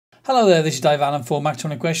Hello there, this is Dave Allen for Mac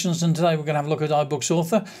 20 Questions, and today we're going to have a look at iBooks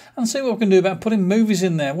Author and see what we can do about putting movies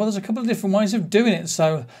in there. Well, there's a couple of different ways of doing it,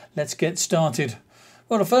 so let's get started.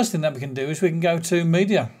 Well, the first thing that we can do is we can go to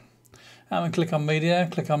Media, and we click on Media,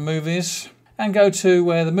 click on Movies, and go to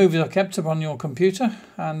where the movies are kept up on your computer.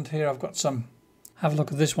 And here I've got some. Have a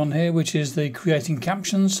look at this one here, which is the creating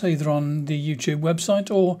captions, either on the YouTube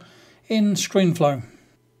website or in ScreenFlow.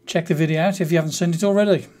 Check the video out if you haven't seen it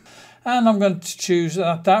already. And I'm going to choose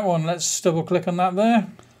that one. Let's double click on that there.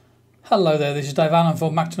 Hello there, this is Dave Allen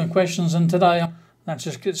for Mac 20 Questions, and today that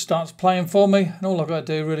just starts playing for me, and all I've got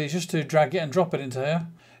to do really is just to drag it and drop it into here.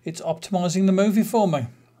 It's optimizing the movie for me.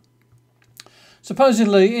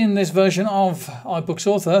 Supposedly in this version of iBooks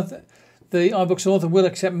Author, the iBooks Author will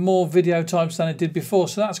accept more video types than it did before,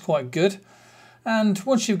 so that's quite good. And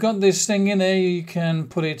once you've got this thing in here, you can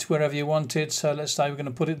put it wherever you want it. So let's say we're going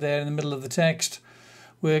to put it there in the middle of the text.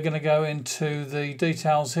 We're going to go into the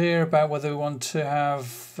details here about whether we want to have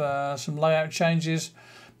some layout changes.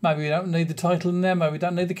 Maybe we don't need the title in there, maybe we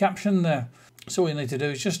don't need the caption in there. So what you need to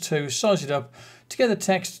do is just to size it up to get the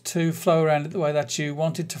text to flow around it the way that you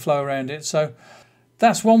want it to flow around it. So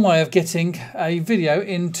that's one way of getting a video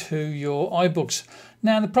into your iBooks.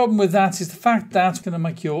 Now the problem with that is the fact that it's going to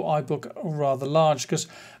make your iBook rather large, because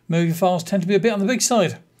movie files tend to be a bit on the big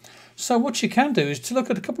side. So what you can do is to look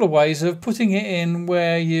at a couple of ways of putting it in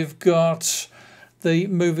where you've got the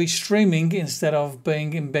movie streaming instead of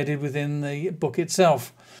being embedded within the book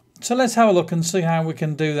itself. So let's have a look and see how we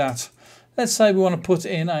can do that. Let's say we want to put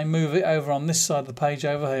in a movie over on this side of the page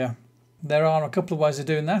over here. There are a couple of ways of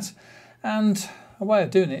doing that, and a way of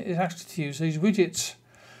doing it is actually to use these widgets.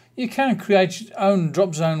 You can create your own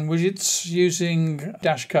drop zone widgets using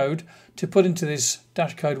DashCode to put into this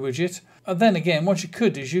DashCode widget. And then again, what you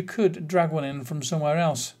could do is you could drag one in from somewhere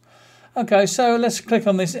else. Okay, so let's click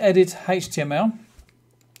on this Edit HTML.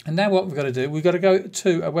 And now what we've got to do, we've got to go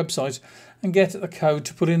to a website and get the code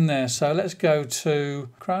to put in there. So let's go to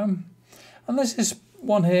Chrome. And there's this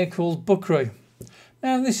one here called Bookery.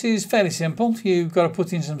 Now this is fairly simple. You've got to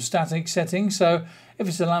put in some static settings. So if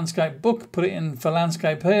it's a landscape book, put it in for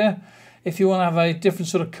landscape here. If you want to have a different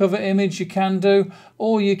sort of cover image, you can do,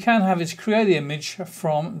 or you can have it create the image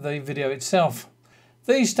from the video itself.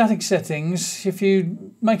 These static settings, if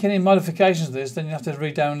you make any modifications to this, then you have to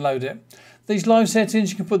re-download it. These live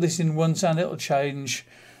settings, you can put this in once and it'll change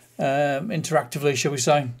interactively, shall we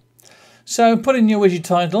say. So put in your widget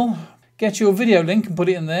title, get your video link and put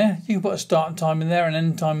it in there. You can put a start time in there and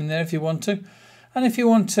end time in there if you want to. And if you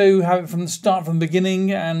want to have it from the start, from the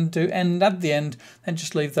beginning, and to end at the end, then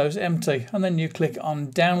just leave those empty. And then you click on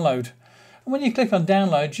download. And when you click on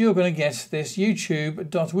download, you're going to get this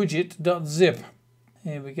youtube.widget.zip.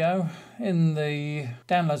 Here we go, in the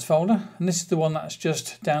downloads folder. And this is the one that's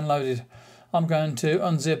just downloaded. I'm going to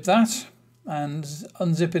unzip that and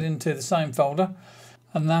unzip it into the same folder.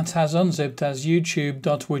 And that has unzipped as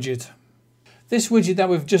youtube.widget. This widget that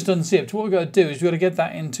we've just unzipped, what we've got to do is we've got to get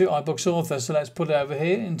that into iBooks Author. So let's put it over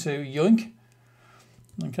here into Yoink.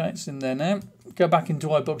 Okay, it's in there now. Go back into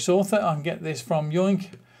iBooks Author. I can get this from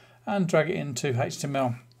Yoink and drag it into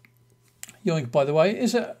HTML. Yoink, by the way,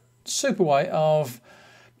 is a super way of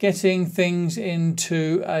getting things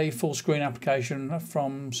into a full screen application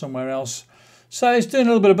from somewhere else. So it's doing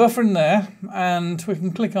a little bit of buffering there, and we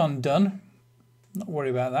can click on Done. Not worry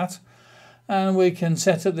about that. And we can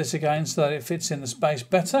set up this again so that it fits in the space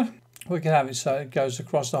better. We can have it so it goes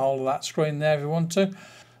across the whole of that screen there if we want to.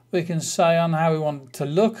 We can say on how we want it to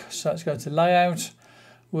look. So let's go to Layout.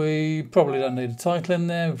 We probably don't need a title in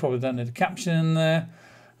there. We probably don't need a caption in there.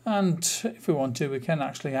 And if we want to, we can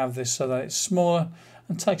actually have this so that it's smaller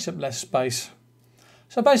and takes up less space.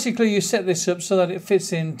 So basically you set this up so that it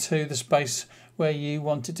fits into the space where you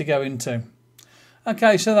want it to go into.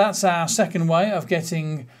 Okay, so that's our second way of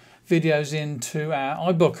getting videos into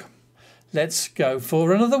our iBook. Let's go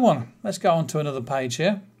for another one. Let's go on to another page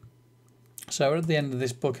here. So we're at the end of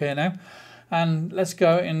this book here now, and let's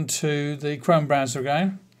go into the Chrome browser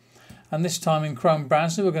again. And this time in Chrome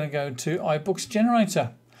browser we're going to go to iBooks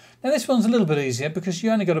Generator. Now this one's a little bit easier because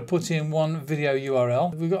you only got to put in one video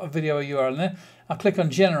URL. We've got a video URL in there. I'll click on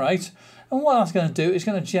Generate, and what that's going to do is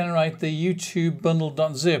going to generate the YouTube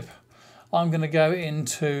bundle.zip. I'm going to go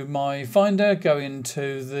into my Finder, go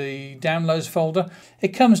into the Downloads folder.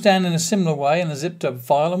 It comes down in a similar way in a zipped up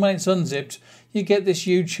file, and when it's unzipped, you get this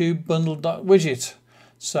YouTube bundle.widget.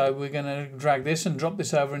 So we're going to drag this and drop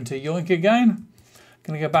this over into Yoink again.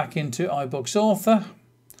 Going to go back into iBooks Author,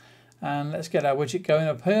 and let's get our widget going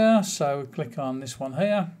up here. So click on this one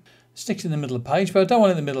here. Sticks in the middle of the page, but I don't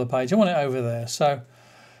want it in the middle of the page. I want it over there. So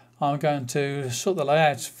I'm going to sort the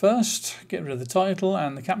layout first, get rid of the title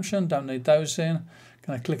and the caption, don't need those in.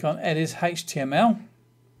 Going to click on Edit HTML.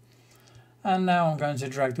 And now I'm going to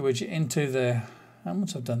drag the widget into there. And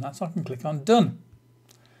once I've done that, I can click on Done.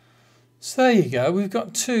 So there you go, we've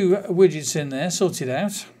got 2 widgets in there sorted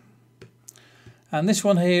out. And this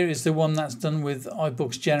one here is the one that's done with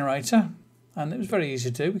iBooks generator. And it was very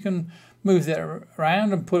easy to do. We can move that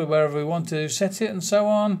around and put it wherever we want to set it and so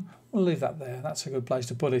on. We'll leave that there, that's a good place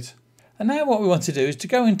to put it. And now what we want to do is to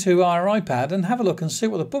go into our iPad and have a look and see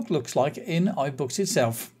what the book looks like in iBooks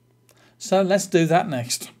itself. So let's do that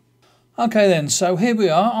next. Okay then, so here we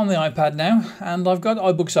are on the iPad now, and I've got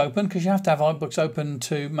iBooks open because you have to have iBooks open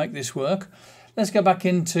to make this work. Let's go back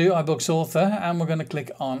into iBooks Author and we're going to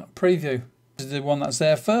click on Preview. This is the one that's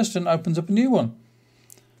there first and opens up a new one.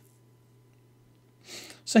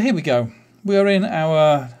 So here we go. We are in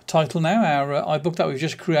our title now, our iBook that we've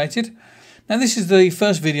just created. Now this is the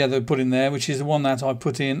first video that we put in there, which is the one that I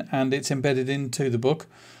put in and it's embedded into the book.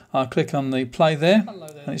 I'll click on the play there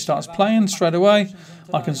and it starts playing straight away.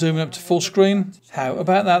 I can zoom it up to full screen. How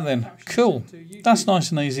about that then? Cool. That's nice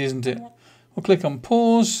and easy, isn't it? We'll click on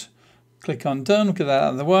pause, click on done, get that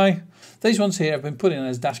out of the way. These ones here have been put in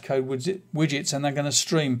as DashCode widgets and they're going to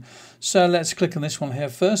stream. So let's click on this one here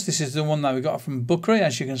first. This is the one that we got from Bookery.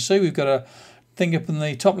 As you can see, we've got a thing up in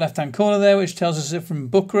the top left hand corner there which tells us it's from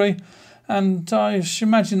Bookery. And I should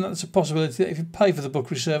imagine that there's a possibility that if you pay for the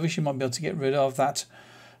Bookery service, you might be able to get rid of that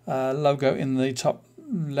logo in the top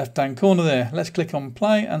left hand corner there. Let's click on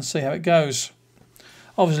play and see how it goes.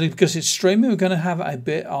 Obviously, because it's streaming, we're going to have a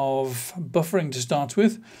bit of buffering to start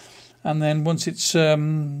with, and then once it's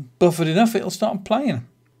buffered enough, it'll start playing.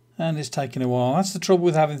 And it's taking a while. That's the trouble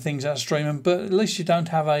with having things that are streaming, but at least you don't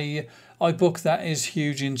have a iBook that is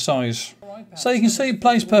huge in size. So you can see it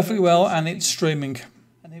plays perfectly well and it's streaming.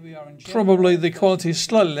 Probably the quality is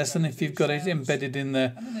slightly less than if you've got it embedded in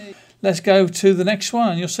there. Let's go to the next one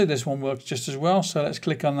and you'll see this one works just as well. So let's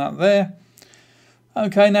click on that there.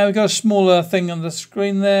 Okay, now we've got a smaller thing on the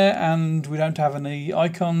screen there and we don't have any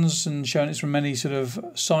icons and showing it's from any sort of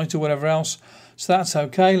site or whatever else. So that's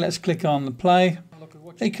okay. Let's click on the play.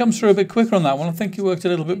 It comes through a bit quicker on that one. I think it worked a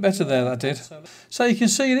little bit better there, that did. So you can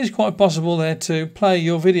see it is quite possible there to play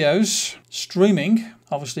your videos streaming.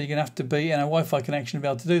 Obviously, you're going to have to be in a Wi-Fi connection to be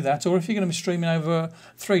able to do that. Or if you're going to be streaming over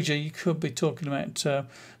 3G, you could be talking about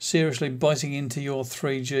seriously biting into your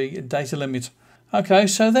 3G data limit. Okay,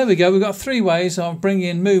 so there we go. We've got 3 ways of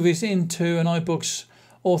bringing movies into an iBooks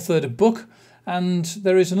authored book. And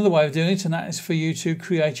there is another way of doing it, and that is for you to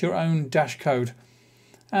create your own DashCode.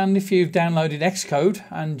 And if you've downloaded Xcode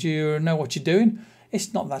and you know what you're doing,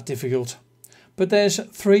 it's not that difficult. But there's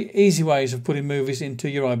 3 easy ways of putting movies into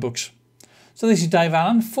your iBooks. So this is Dave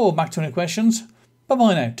Allen for Back to Any Questions.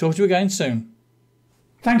 Bye-bye now. Talk to you again soon.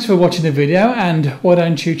 Thanks for watching the video, and why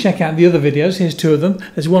don't you check out the other videos. Here's 2 of them.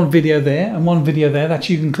 There's one video there and one video there that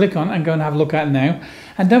you can click on and go and have a look at now.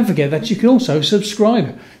 And don't forget that you can also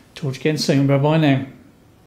subscribe. Talk to you again soon. Bye-bye now.